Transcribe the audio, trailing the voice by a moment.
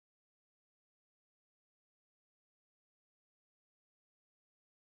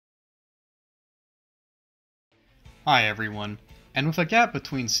Hi everyone, and with a gap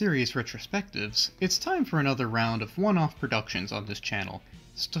between series retrospectives, it's time for another round of one-off productions on this channel.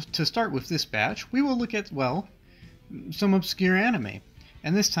 To start with this batch, we will look at, well, some obscure anime.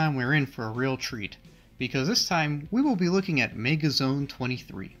 And this time we're in for a real treat, because this time we will be looking at Megazone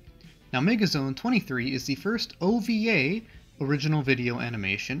 23. Now Megazone 23 is the first OVA, original video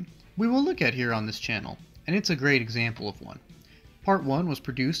animation, we will look at here on this channel, and it's a great example of one. Part 1 was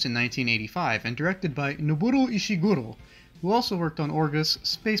produced in 1985 and directed by Noboru Ishiguro, who also worked on Orgus,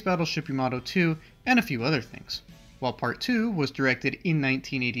 Space Battleship Yamato 2, and a few other things. While Part 2 was directed in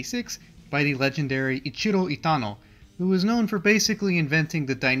 1986 by the legendary Ichiro Itano, who was known for basically inventing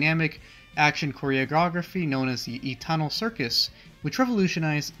the dynamic action choreography known as the Itano Circus, which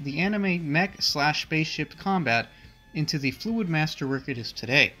revolutionized the anime mech/spaceship combat into the fluid masterwork it is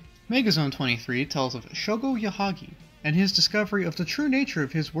today. Megazone 23 tells of Shogo Yahagi, and his discovery of the true nature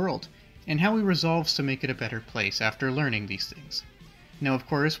of his world, and how he resolves to make it a better place after learning these things. Now of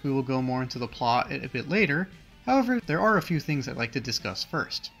course we will go more into the plot a bit later, however there are a few things I'd like to discuss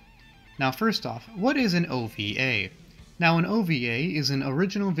first. Now first off, what is an OVA? Now an OVA is an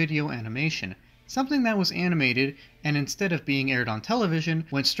original video animation, something that was animated and instead of being aired on television,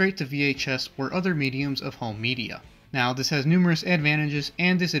 went straight to VHS or other mediums of home media. Now this has numerous advantages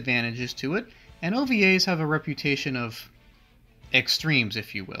and disadvantages to it, and OVAs have a reputation of extremes,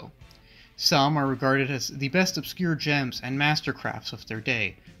 if you will. Some are regarded as the best obscure gems and mastercrafts of their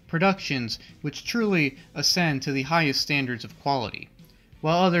day, productions which truly ascend to the highest standards of quality,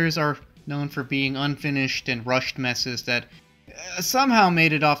 while others are known for being unfinished and rushed messes that somehow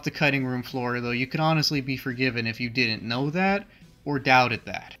made it off the cutting room floor, though you could honestly be forgiven if you didn't know that or doubted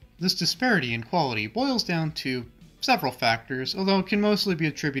that. This disparity in quality boils down to several factors, although it can mostly be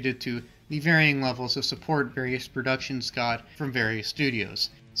attributed to the varying levels of support various productions got from various studios.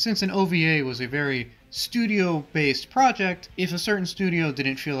 Since an OVA was a very studio-based project, if a certain studio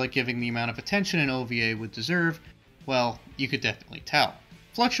didn't feel like giving the amount of attention an OVA would deserve, well, you could definitely tell.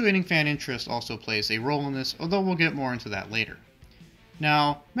 Fluctuating fan interest also plays a role in this, although we'll get more into that later.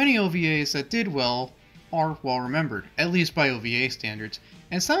 Now, many OVAs that did well are well remembered, at least by OVA standards,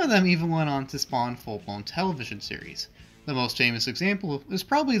 and some of them even went on to spawn full-blown television series. The most famous example is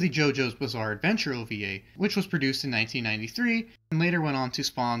probably the JoJo's Bizarre Adventure OVA, which was produced in 1993 and later went on to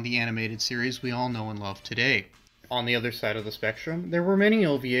spawn the animated series we all know and love today. On the other side of the spectrum, there were many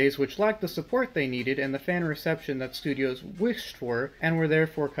OVAs which lacked the support they needed and the fan reception that studios wished for, and were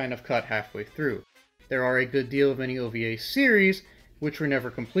therefore kind of cut halfway through. There are a good deal of many OVA series which were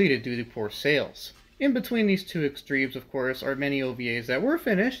never completed due to poor sales. In between these two extremes, of course, are many OVAs that were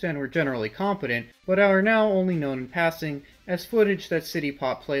finished and were generally competent, but are now only known in passing as footage that City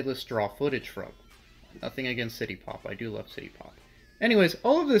Pop playlists draw footage from. Nothing against City Pop, I do love City Pop. Anyways,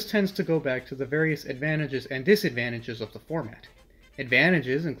 all of this tends to go back to the various advantages and disadvantages of the format.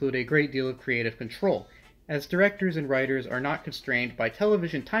 Advantages include a great deal of creative control, as directors and writers are not constrained by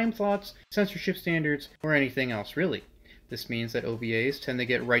television time slots, censorship standards, or anything else really. This means that OVAs tend to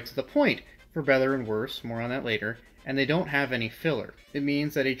get right to the point, for better and worse, more on that later, and they don't have any filler. It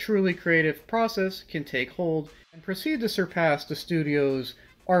means that a truly creative process can take hold and proceed to surpass the studio's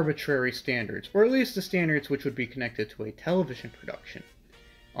arbitrary standards, or at least the standards which would be connected to a television production.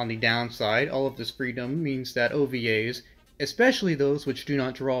 On the downside, all of this freedom means that OVAs, especially those which do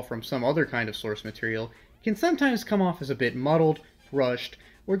not draw from some other kind of source material, can sometimes come off as a bit muddled, rushed,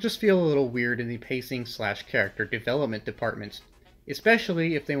 or just feel a little weird in the pacing/character development departments,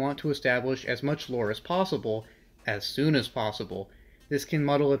 especially if they want to establish as much lore as possible, as soon as possible. This can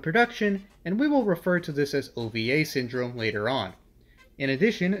muddle a production, and we will refer to this as OVA syndrome later on. In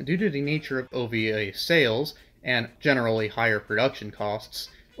addition, due to the nature of OVA sales, and generally higher production costs,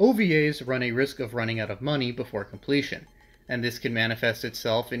 OVAs run a risk of running out of money before completion, and this can manifest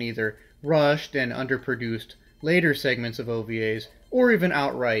itself in either rushed and underproduced later segments of OVAs, or even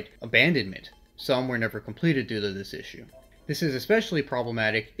outright abandonment. Some were never completed due to this issue. This is especially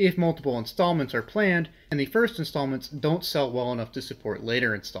problematic if multiple installments are planned, and the first installments don't sell well enough to support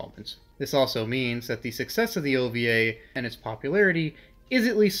later installments. This also means that the success of the OVA and its popularity is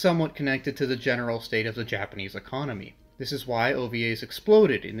at least somewhat connected to the general state of the Japanese economy. This is why OVAs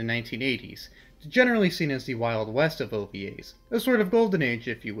exploded in the 1980s, generally seen as the Wild West of OVAs, a sort of golden age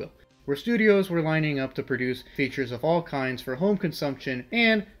if you will, where studios were lining up to produce features of all kinds for home consumption,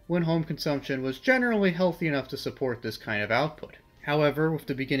 and when home consumption was generally healthy enough to support this kind of output. However, with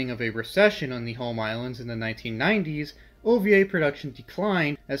the beginning of a recession on the home islands in the 1990s, OVA production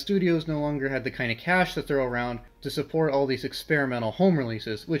declined as studios no longer had the kind of cash to throw around to support all these experimental home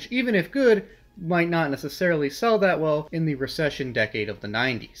releases, which even if good, might not necessarily sell that well in the recession decade of the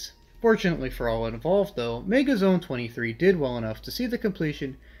 90s. Fortunately for all involved though, Megazone 23 did well enough to see the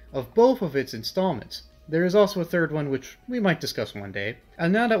completion of both of its installments. There is also a third one which we might discuss one day,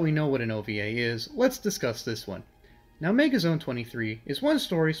 and now that we know what an OVA is, let's discuss this one. Now Megazone 23 is one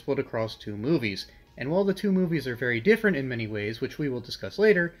story split across two movies, and while the two movies are very different in many ways, which we will discuss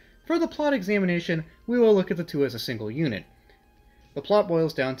later, for the plot examination we will look at the two as a single unit. The plot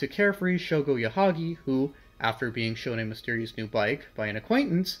boils down to carefree Shogo Yahagi, who, after being shown a mysterious new bike by an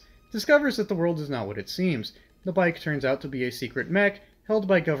acquaintance, discovers that the world is not what it seems. The bike turns out to be a secret mech held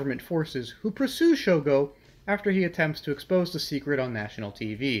by government forces who pursue Shogo after he attempts to expose the secret on national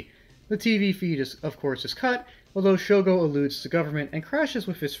TV. The TV feed of course is cut, although Shogo eludes the government and crashes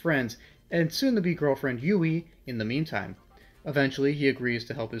with his friends and soon-to-be girlfriend Yui in the meantime. Eventually, he agrees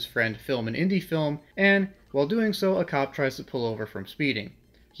to help his friend film an indie film, and, while doing so, a cop tries to pull over from speeding.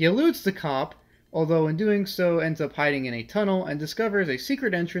 He eludes the cop, although in doing so ends up hiding in a tunnel and discovers a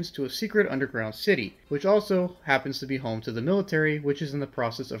secret entrance to a secret underground city, which also happens to be home to the military, which is in the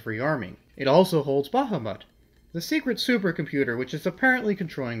process of rearming. It also holds Bahamut, the secret supercomputer which is apparently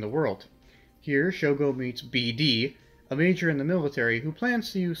controlling the world. Here, Shogo meets BD, a major in the military who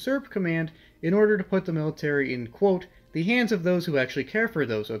plans to usurp command in order to put the military in, quote, the hands of those who actually care for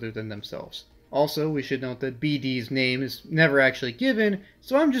those other than themselves. Also, we should note that BD's name is never actually given,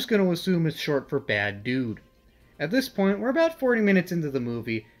 so I'm just going to assume it's short for Bad Dude. At this point, we're about 40 minutes into the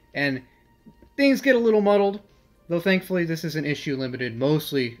movie, and things get a little muddled, though thankfully this is an issue limited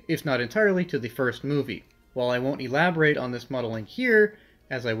mostly, if not entirely, to the first movie. While I won't elaborate on this muddling here,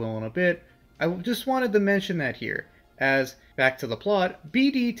 as I will in a bit, I just wanted to mention that here, as, back to the plot,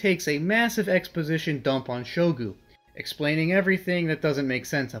 BD takes a massive exposition dump on Shogu, explaining everything that doesn't make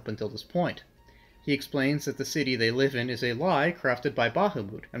sense up until this point. He explains that the city they live in is a lie crafted by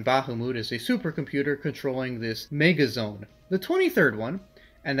Bahamut, and Bahamut is a supercomputer controlling this Megazone, the 23rd one,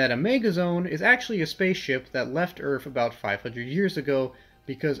 and that a Megazone is actually a spaceship that left Earth about 500 years ago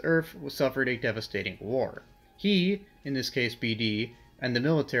because Earth suffered a devastating war. He, in this case BD, and the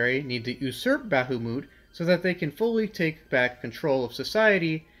military need to usurp Bahamut so that they can fully take back control of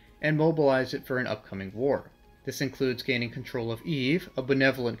society and mobilize it for an upcoming war. This includes gaining control of Eve, a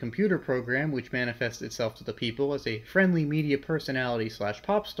benevolent computer program which manifests itself to the people as a friendly media personality /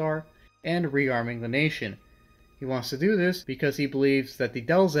 pop star, and rearming the nation. He wants to do this because he believes that the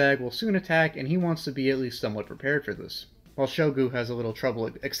Delzag will soon attack and he wants to be at least somewhat prepared for this. While Shogu has a little trouble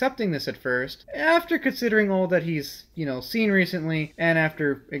accepting this at first, after considering all that he's, seen recently, and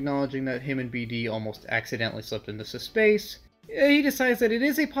after acknowledging that him and BD almost accidentally slipped into space, he decides that it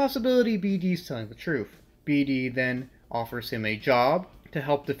is a possibility BD's telling the truth. BD then offers him a job to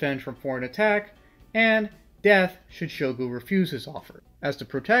help defend from foreign attack, and death should Shogu refuse his offer. As the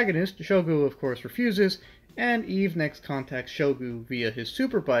protagonist, Shogu of course refuses, and Eve next contacts Shogu via his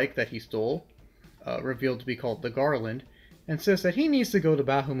superbike that he stole, revealed to be called the Garland, and says that he needs to go to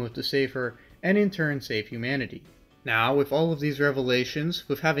Bahamut to save her, and in turn save humanity. Now, with all of these revelations,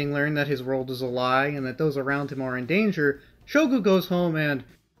 with having learned that his world is a lie and that those around him are in danger, Shogu goes home and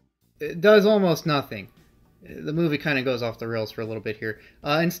does almost nothing. The movie kind of goes off the rails for a little bit here.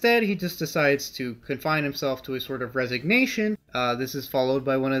 Instead, he just decides to confine himself to a sort of resignation. This is followed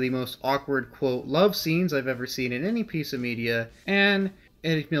by one of the most awkward, quote, love scenes I've ever seen in any piece of media, and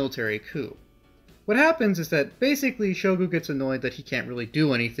a military coup. What happens is that basically Shogu gets annoyed that he can't really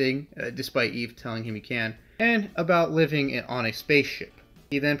do anything, despite Eve telling him he can, and about living on a spaceship.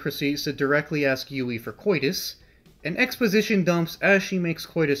 He then proceeds to directly ask Yui for coitus, and exposition dumps as she makes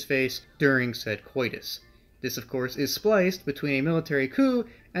coitus face during said coitus. This, of course, is spliced between a military coup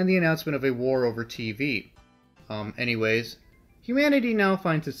and the announcement of a war over TV. Anyways, humanity now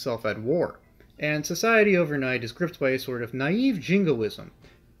finds itself at war, and society overnight is gripped by a sort of naive jingoism,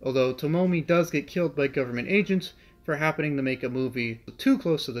 although Tomomi does get killed by government agents for happening to make a movie too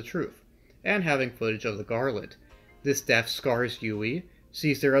close to the truth, and having footage of the Garland. This death scars Yui,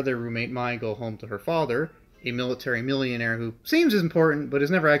 sees their other roommate Mai go home to her father, a military millionaire who seems important but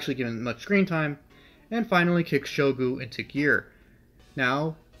is never actually given much screen time, and finally kicks Shogu into gear.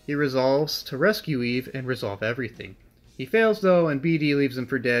 Now, he resolves to rescue Eve and resolve everything. He fails though, and BD leaves him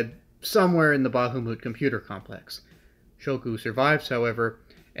for dead somewhere in the Bahamut computer complex. Shogu survives, however,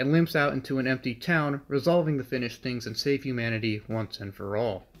 and limps out into an empty town, resolving to finish things and save humanity once and for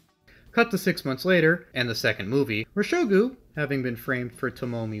all. Cut to 6 months later, and the second movie, where Shogu, having been framed for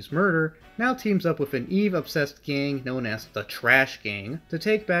Tomomi's murder, now teams up with an Eve-obsessed gang known as the Trash Gang to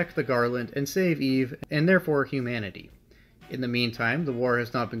take back the Garland and save Eve, and therefore humanity. In the meantime, the war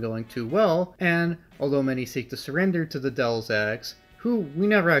has not been going too well, and although many seek to surrender to the Delzags, who we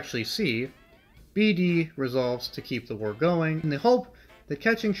never actually see, BD resolves to keep the war going in the hope that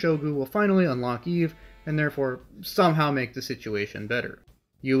catching Shogu will finally unlock Eve, and therefore somehow make the situation better.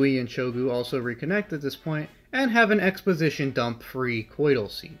 Yui and Shogu also reconnect at this point, and have an exposition dump-free coital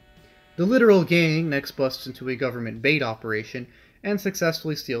scene. The literal gang next busts into a government bait operation, and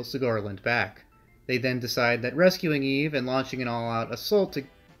successfully steals the Garland back. They then decide that rescuing Eve and launching an all-out assault to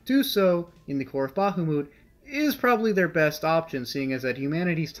do so in the core of Bahamut is probably their best option, seeing as that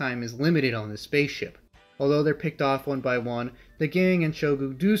humanity's time is limited on this spaceship. Although they're picked off one by one, the gang and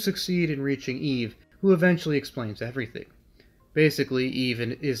Shogu do succeed in reaching Eve, who eventually explains everything. Basically, Eve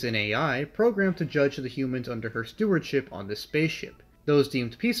is an AI programmed to judge the humans under her stewardship on this spaceship. Those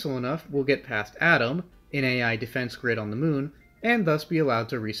deemed peaceful enough will get past Adam, an AI defense grid on the moon, and thus be allowed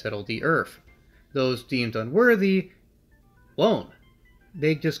to resettle the Earth. Those deemed unworthy won't.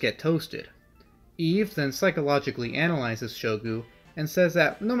 They just get toasted. Eve then psychologically analyzes Shogu and says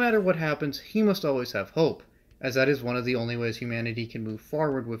that no matter what happens, he must always have hope, as that is one of the only ways humanity can move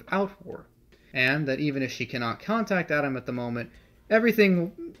forward without war, and that even if she cannot contact Adam at the moment, everything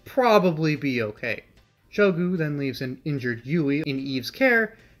will probably be okay. Shogu then leaves an injured Yui in Eve's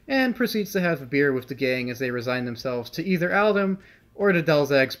care, and proceeds to have a beer with the gang as they resign themselves to either Adam or to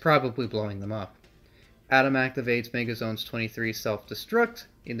Delzag's probably blowing them up. Adam activates Megazone's 23 self-destruct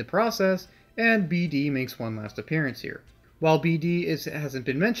in the process, and BD makes one last appearance here. While BD hasn't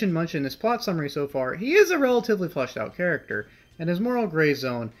been mentioned much in this plot summary so far, he is a relatively fleshed out character, and his moral gray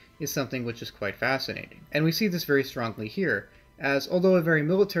zone is something which is quite fascinating. And we see this very strongly here, as although a very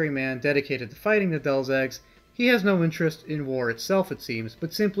military man dedicated to fighting the Delzags, he has no interest in war itself, it seems,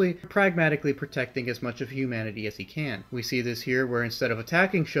 but simply pragmatically protecting as much of humanity as he can. We see this here where instead of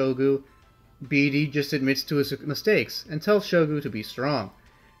attacking Shogu, BD just admits to his mistakes and tells Shogu to be strong.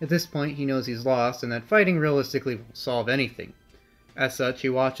 At this point, he knows he's lost and that fighting realistically won't solve anything. As such, he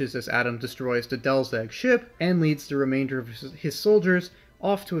watches as Adam destroys the Delzag ship and leads the remainder of his soldiers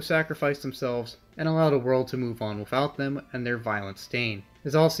off to sacrifice themselves and allow the world to move on without them and their violent stain.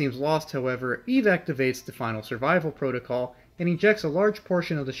 As all seems lost, however, Eve activates the final survival protocol and ejects a large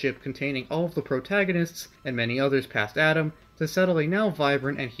portion of the ship containing all of the protagonists and many others past Adam to settle a now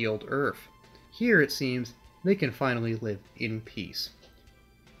vibrant and healed Earth. Here, it seems, they can finally live in peace.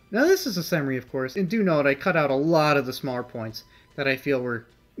 Now this is a summary, of course, and do note I cut out a lot of the smaller points that I feel were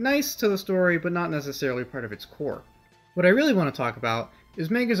nice to the story but not necessarily part of its core. What I really want to talk about is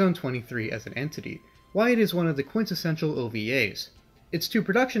Megazone 23 as an entity, why it is one of the quintessential OVAs. Its two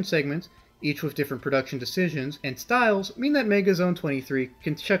production segments, each with different production decisions and styles, mean that Megazone 23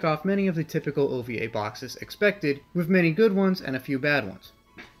 can check off many of the typical OVA boxes expected, with many good ones and a few bad ones.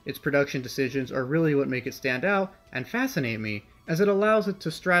 Its production decisions are really what make it stand out and fascinate me, as it allows it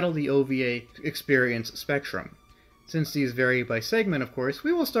to straddle the OVA experience spectrum. Since these vary by segment, of course,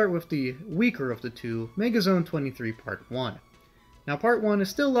 we will start with the weaker of the two, Megazone 23 Part 1. Now, Part 1 is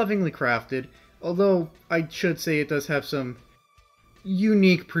still lovingly crafted, although I should say it does have some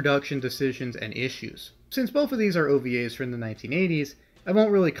unique production decisions and issues. Since both of these are OVAs from the 1980s, I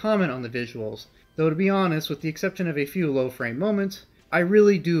won't really comment on the visuals, though to be honest, with the exception of a few low-frame moments, I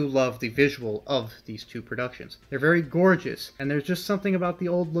really do love the visual of these two productions. They're very gorgeous, and there's just something about the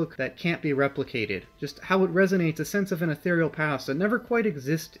old look that can't be replicated. Just how it resonates a sense of an ethereal past that never quite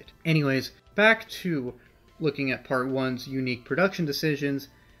existed. Anyways, back to looking at Part 1's unique production decisions.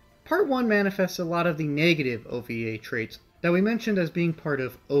 Part 1 manifests a lot of the negative OVA traits that we mentioned as being part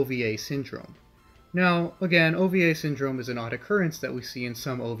of OVA syndrome. Now, again, OVA syndrome is an odd occurrence that we see in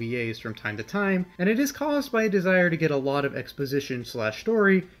some OVAs from time to time, and it is caused by a desire to get a lot of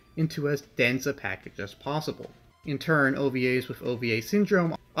exposition/story into as dense a package as possible. In turn, OVAs with OVA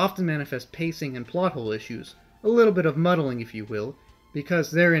syndrome often manifest pacing and plot hole issues, a little bit of muddling if you will,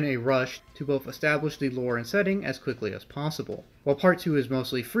 because they're in a rush to both establish the lore and setting as quickly as possible. While Part 2 is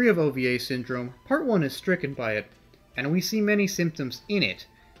mostly free of OVA syndrome, Part 1 is stricken by it, and we see many symptoms in it,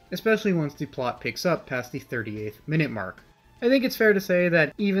 especially once the plot picks up past the 38th minute mark. I think it's fair to say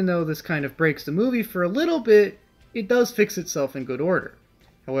that even though this kind of breaks the movie for a little bit, it does fix itself in good order.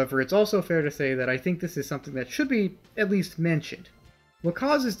 However, it's also fair to say that I think this is something that should be at least mentioned. What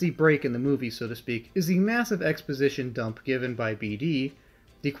causes the break in the movie, so to speak, is the massive exposition dump given by BD,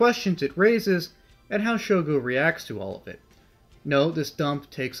 the questions it raises, and how Shogo reacts to all of it. Note, this dump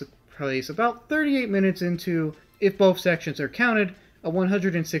takes place about 38 minutes into, if both sections are counted, a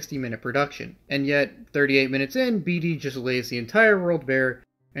 160-minute production, and yet 38 minutes in, BD just lays the entire world bare,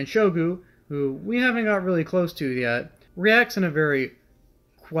 and Shogu, who we haven't got really close to yet, reacts in a very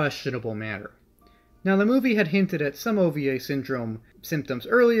questionable manner. Now, the movie had hinted at some OVA syndrome symptoms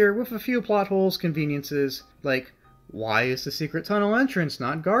earlier, with a few plot holes, conveniences, like, why is the secret tunnel entrance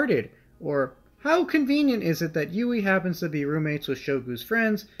not guarded? Or, How convenient is it that Yui happens to be roommates with Shogu's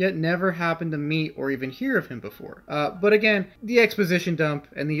friends, yet never happened to meet or even hear of him before? But again, the exposition dump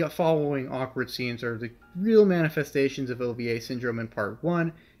and the following awkward scenes are the real manifestations of OVA syndrome in Part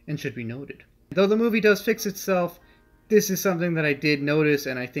 1, and should be noted. Though the movie does fix itself, this is something that I did notice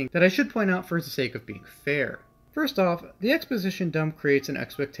and I think that I should point out for the sake of being fair. First off, the exposition dump creates an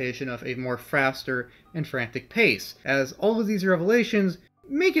expectation of a more faster and frantic pace, as all of these revelations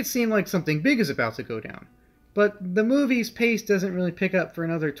make it seem like something big is about to go down. But the movie's pace doesn't really pick up for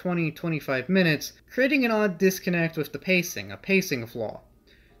another 20-25 minutes, creating an odd disconnect with the pacing, a pacing flaw.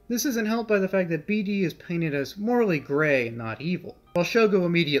 This isn't helped by the fact that BD is painted as morally gray and not evil. While Shogo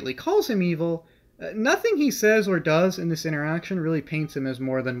immediately calls him evil, nothing he says or does in this interaction really paints him as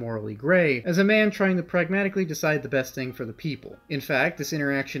more than morally gray, as a man trying to pragmatically decide the best thing for the people. In fact, this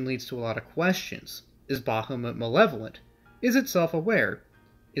interaction leads to a lot of questions. Is Bahamut malevolent? Is it self-aware?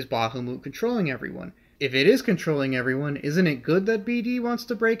 Is Bahamut controlling everyone? If it is controlling everyone, isn't it good that BD wants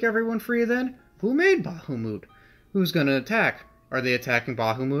to break everyone free then? Who made Bahamut? Who's gonna attack? Are they attacking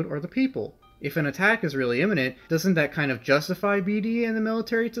Bahamut or the people? If an attack is really imminent, doesn't that kind of justify BD and the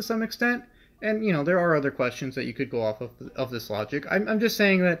military to some extent? And, there are other questions that you could go off of this logic. I'm just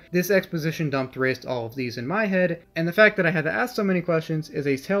saying that this exposition dump raised all of these in my head, and the fact that I had to ask so many questions is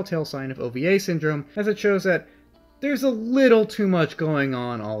a telltale sign of OVA syndrome, as it shows that there's a little too much going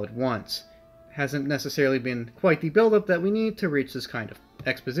on all at once. Hasn't necessarily been quite the build-up that we need to reach this kind of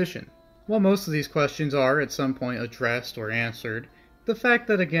exposition. While most of these questions are at some point addressed or answered, the fact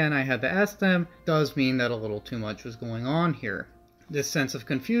that again I had to ask them does mean that a little too much was going on here. This sense of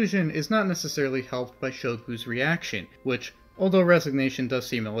confusion is not necessarily helped by Shogu's reaction, which, although resignation does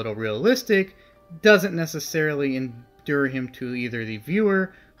seem a little realistic, doesn't necessarily endear him to either the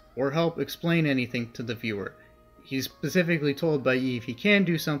viewer or help explain anything to the viewer. He's specifically told by Eve he can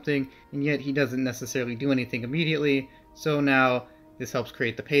do something, and yet he doesn't necessarily do anything immediately, so now this helps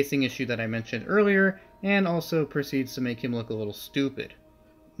create the pacing issue that I mentioned earlier, and also proceeds to make him look a little stupid.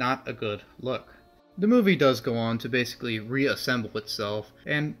 Not a good look. The movie does go on to basically reassemble itself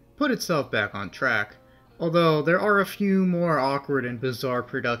and put itself back on track, although there are a few more awkward and bizarre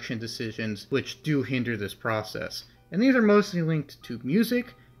production decisions which do hinder this process, and these are mostly linked to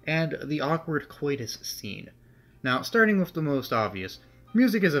music and the awkward coitus scene. Now, starting with the most obvious,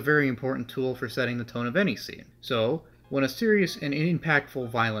 music is a very important tool for setting the tone of any scene. So, when a serious and impactful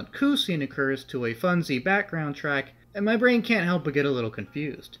violent coup scene occurs to a funsy background track, and my brain can't help but get a little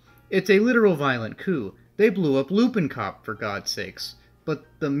confused. It's a literal violent coup. They blew up Lupin Cop, for God's sakes. But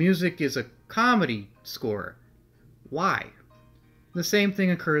the music is a comedy score. Why? The same thing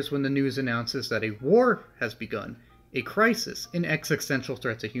occurs when the news announces that a war has begun, a crisis, an existential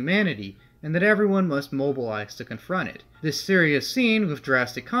threat to humanity, and that everyone must mobilize to confront it. This serious scene, with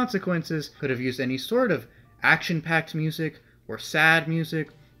drastic consequences, could have used any sort of action-packed music, or sad music,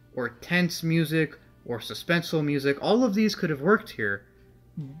 or tense music, or suspenseful music. All of these could have worked here.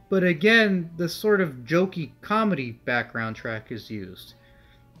 But again, the sort of jokey comedy background track is used.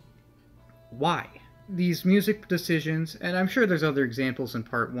 Why? These music decisions, and I'm sure there's other examples in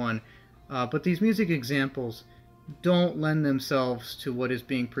Part 1, but these music examples don't lend themselves to what is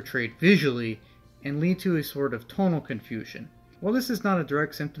being portrayed visually and lead to a sort of tonal confusion. While this is not a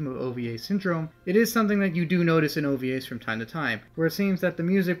direct symptom of OVA syndrome, it is something that you do notice in OVAs from time to time, where it seems that the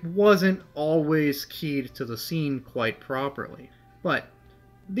music wasn't always keyed to the scene quite properly. But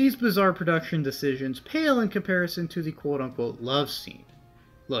these bizarre production decisions pale in comparison to the quote-unquote love scene.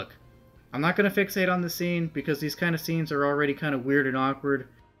 Look, I'm not going to fixate on the scene because these kind of scenes are already kind of weird and awkward,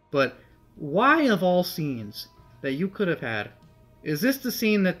 but why of all scenes that you could have had, is this the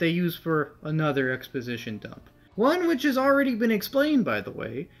scene that they use for another exposition dump? One which has already been explained, by the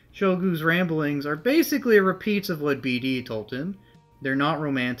way. Shogu's ramblings are basically repeats of what BD told him. They're not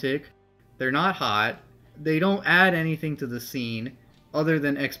romantic, they're not hot, they don't add anything to the scene, other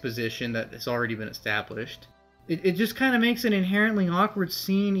than exposition that has already been established. It just kind of makes an inherently awkward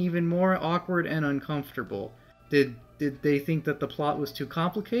scene even more awkward and uncomfortable. Did they think that the plot was too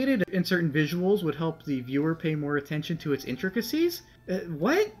complicated and certain visuals would help the viewer pay more attention to its intricacies?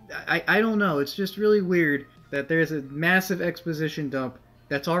 What? I don't know. It's just really weird that there's a massive exposition dump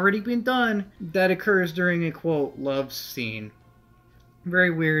that's already been done that occurs during a, quote, love scene.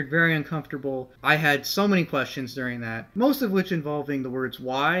 Very weird, very uncomfortable. I had so many questions during that, most of which involving the words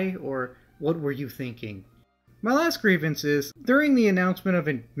why or what were you thinking? My last grievance is, during the announcement of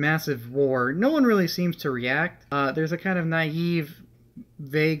a massive war, no one really seems to react. There's a kind of naive,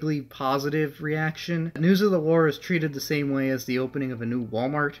 vaguely positive reaction. News of the war is treated the same way as the opening of a new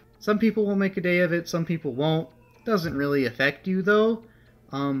Walmart. Some people will make a day of it, some people won't. Doesn't really affect you, though.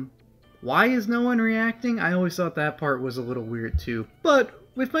 Why is no one reacting? I always thought that part was a little weird too. But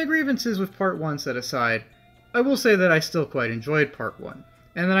with my grievances with Part 1 set aside, I will say that I still quite enjoyed Part 1,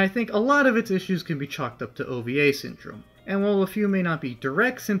 and that I think a lot of its issues can be chalked up to OVA syndrome. And while a few may not be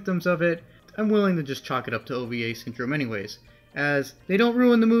direct symptoms of it, I'm willing to just chalk it up to OVA syndrome anyways, as they don't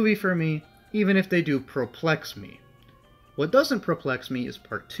ruin the movie for me, even if they do perplex me. What doesn't perplex me is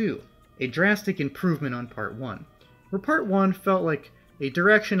Part 2, a drastic improvement on Part 1, where Part 1 felt like a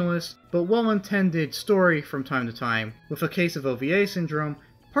directionless but well-intended story from time to time. With a case of OVA syndrome,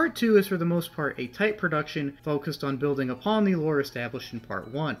 Part 2 is for the most part a tight production focused on building upon the lore established in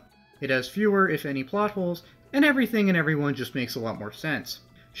Part 1. It has fewer, if any, plot holes, and everything and everyone just makes a lot more sense.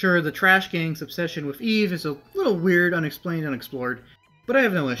 Sure, the Trash Gang's obsession with Eve is a little weird, unexplained, unexplored, but I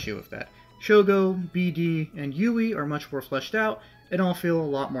have no issue with that. Shogo, BD, and Yui are much more fleshed out, and all feel a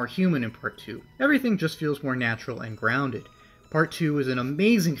lot more human in Part 2. Everything just feels more natural and grounded. Part 2 is an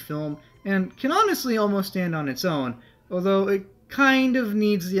amazing film, and can honestly almost stand on its own, although it kind of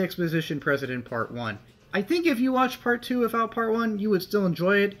needs the exposition present in Part 1. I think if you watch Part 2 without Part 1, you would still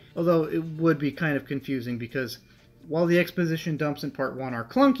enjoy it, although it would be kind of confusing because while the exposition dumps in Part 1 are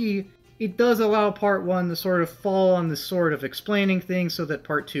clunky, it does allow Part 1 to sort of fall on this sort of explaining things so that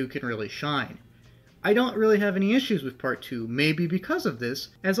Part 2 can really shine. I don't really have any issues with Part 2, maybe because of this,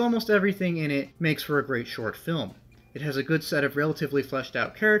 as almost everything in it makes for a great short film. It has a good set of relatively fleshed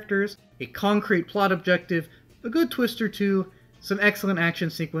out characters, a concrete plot objective, a good twist or two, some excellent action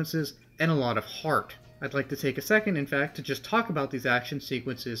sequences, and a lot of heart. I'd like to take a second, in fact, to just talk about these action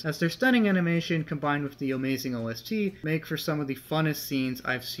sequences, as their stunning animation combined with the amazing OST make for some of the funnest scenes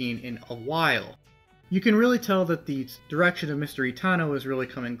I've seen in a while. You can really tell that the direction of Mr. Itano is really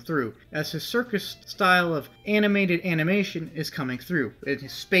coming through, as his circus style of animated animation is coming through. In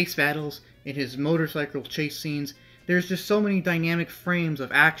his space battles, in his motorcycle chase scenes, there's just so many dynamic frames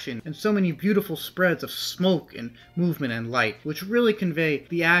of action and so many beautiful spreads of smoke and movement and light, which really convey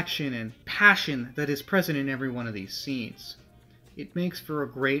the action and passion that is present in every one of these scenes. It makes for a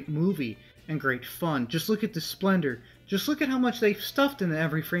great movie and great fun. Just look at the splendor. Just look at how much they've stuffed into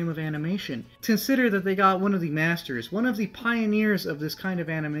every frame of animation. Consider that they got one of the masters, one of the pioneers of this kind of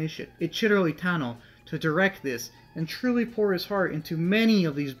animation, Ichiro Itano, to direct this and truly pour his heart into many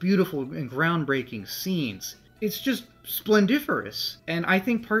of these beautiful and groundbreaking scenes. It's just splendiferous, and I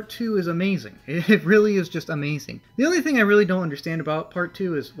think Part 2 is amazing. It really is just amazing. The only thing I really don't understand about Part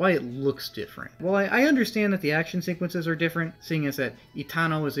 2 is why it looks different. Well, I understand that the action sequences are different, seeing as that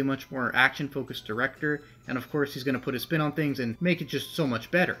Itano is a much more action-focused director, and of course he's going to put his spin on things and make it just so much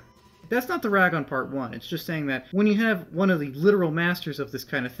better. That's not the rag on Part 1, it's just saying that when you have one of the literal masters of this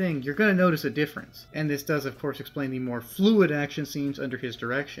kind of thing, you're going to notice a difference. And this does, of course, explain the more fluid action scenes under his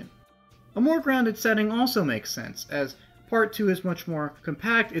direction. A more grounded setting also makes sense, as Part 2 is much more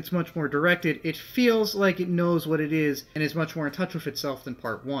compact, it's much more directed, it feels like it knows what it is, and is much more in touch with itself than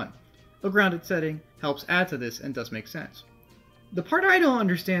Part 1. A grounded setting helps add to this and does make sense. The part I don't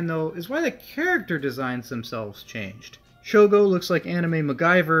understand, though, is why the character designs themselves changed. Shogo looks like anime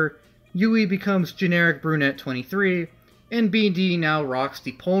MacGyver, Yui becomes generic brunette 23, and BD now rocks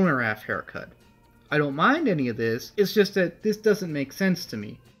the Polnareff haircut. I don't mind any of this, it's just that this doesn't make sense to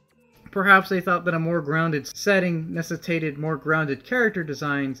me. Perhaps they thought that a more grounded setting necessitated more grounded character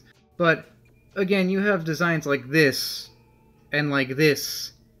designs, but again, you have designs like this, and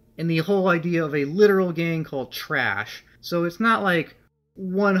the whole idea of a literal gang called Trash, so it's not like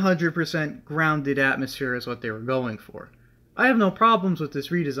 100% grounded atmosphere is what they were going for. I have no problems with this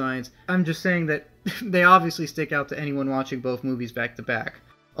redesigns, I'm just saying that they obviously stick out to anyone watching both movies back to back,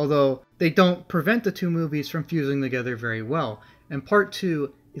 although they don't prevent the two movies from fusing together very well, and Part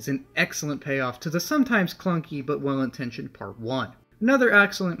 2 is an excellent payoff to the sometimes clunky but well-intentioned Part 1. Another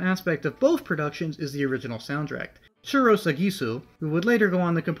excellent aspect of both productions is the original soundtrack. Shuro Sagisu, who would later go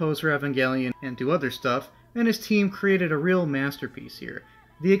on to compose for Evangelion and do other stuff, and his team created a real masterpiece here.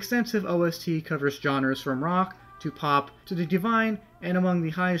 The extensive OST covers genres from rock to pop to the divine and among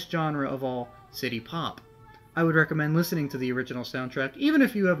the highest genre of all, city pop. I would recommend listening to the original soundtrack even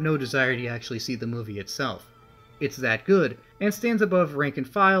if you have no desire to actually see the movie itself. It's that good, and stands above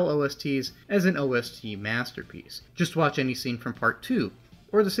rank-and-file OSTs as an OST masterpiece. Just watch any scene from Part 2,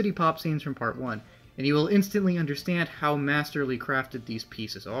 or the city pop scenes from Part 1, and you will instantly understand how masterly crafted these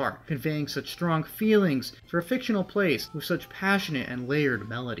pieces are, conveying such strong feelings for a fictional place with such passionate and layered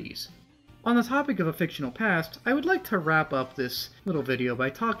melodies. On the topic of a fictional past, I would like to wrap up this little video by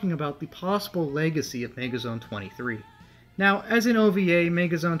talking about the possible legacy of Megazone 23. Now, as in OVA,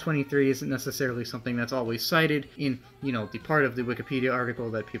 Megazone 23 isn't necessarily something that's always cited in, the part of the Wikipedia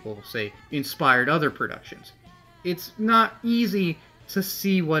article that people say inspired other productions. It's not easy to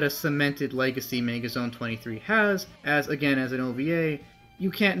see what a cemented legacy Megazone 23 has, as again as an OVA,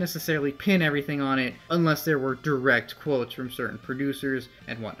 you can't necessarily pin everything on it unless there were direct quotes from certain producers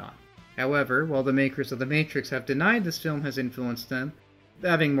and whatnot. However, while the makers of The Matrix have denied this film has influenced them,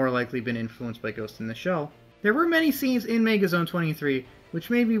 having more likely been influenced by Ghost in the Shell, there were many scenes in Megazone 23 which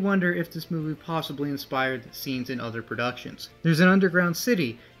made me wonder if this movie possibly inspired scenes in other productions. There's an underground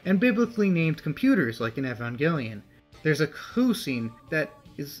city, and biblically named computers like in Evangelion. There's a coup scene that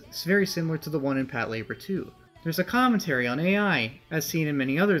is very similar to the one in Pat Labor 2. There's a commentary on AI, as seen in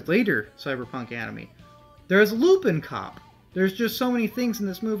many other later cyberpunk anime. There's Lupin Cop. There's just so many things in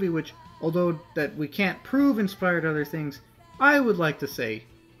this movie which, although that we can't prove inspired other things, I would like to say,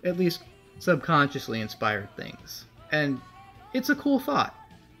 at least subconsciously inspired things. And it's a cool thought,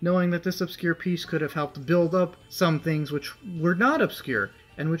 knowing that this obscure piece could have helped build up some things which were not obscure,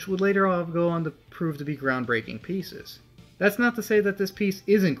 and which would later on go on to prove to be groundbreaking pieces. That's not to say that this piece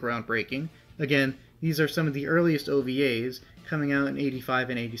isn't groundbreaking. Again, these are some of the earliest OVAs, coming out in 85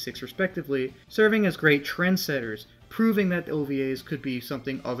 and 86 respectively, serving as great trendsetters, proving that OVAs could be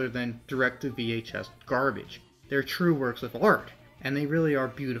something other than direct-to-VHS garbage. They're true works of art, and they really are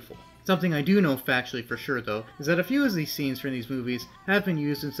beautiful. Something I do know factually for sure, though, is that a few of these scenes from these movies have been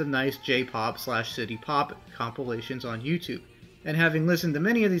used in some nice J-pop/city pop compilations on YouTube. And having listened to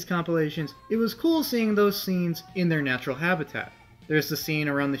many of these compilations, it was cool seeing those scenes in their natural habitat. There's the scene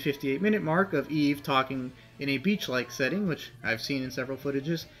around the 58-minute mark of Eve talking in a beach-like setting, which I've seen in several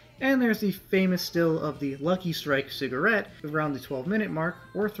footages, and there's the famous still of the Lucky Strike cigarette around the 12-minute mark,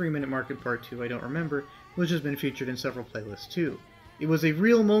 or 3-minute mark in part 2, I don't remember, which has been featured in several playlists too. It was a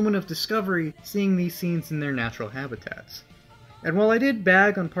real moment of discovery seeing these scenes in their natural habitats. And while I did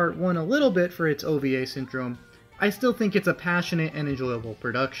bag on part 1 a little bit for its OVA syndrome, I still think it's a passionate and enjoyable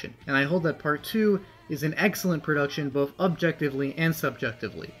production, and I hold that part 2 is an excellent production both objectively and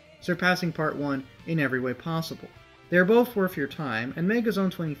subjectively, surpassing part 1 in every way possible. They are both worth your time, and Megazone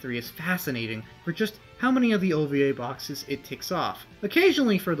 23 is fascinating for just how many of the OVA boxes it ticks off,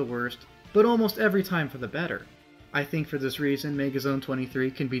 occasionally for the worst, but almost every time for the better. I think for this reason, Megazone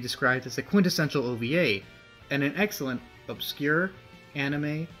 23 can be described as a quintessential OVA, and an excellent, obscure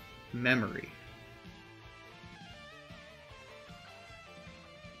anime memory.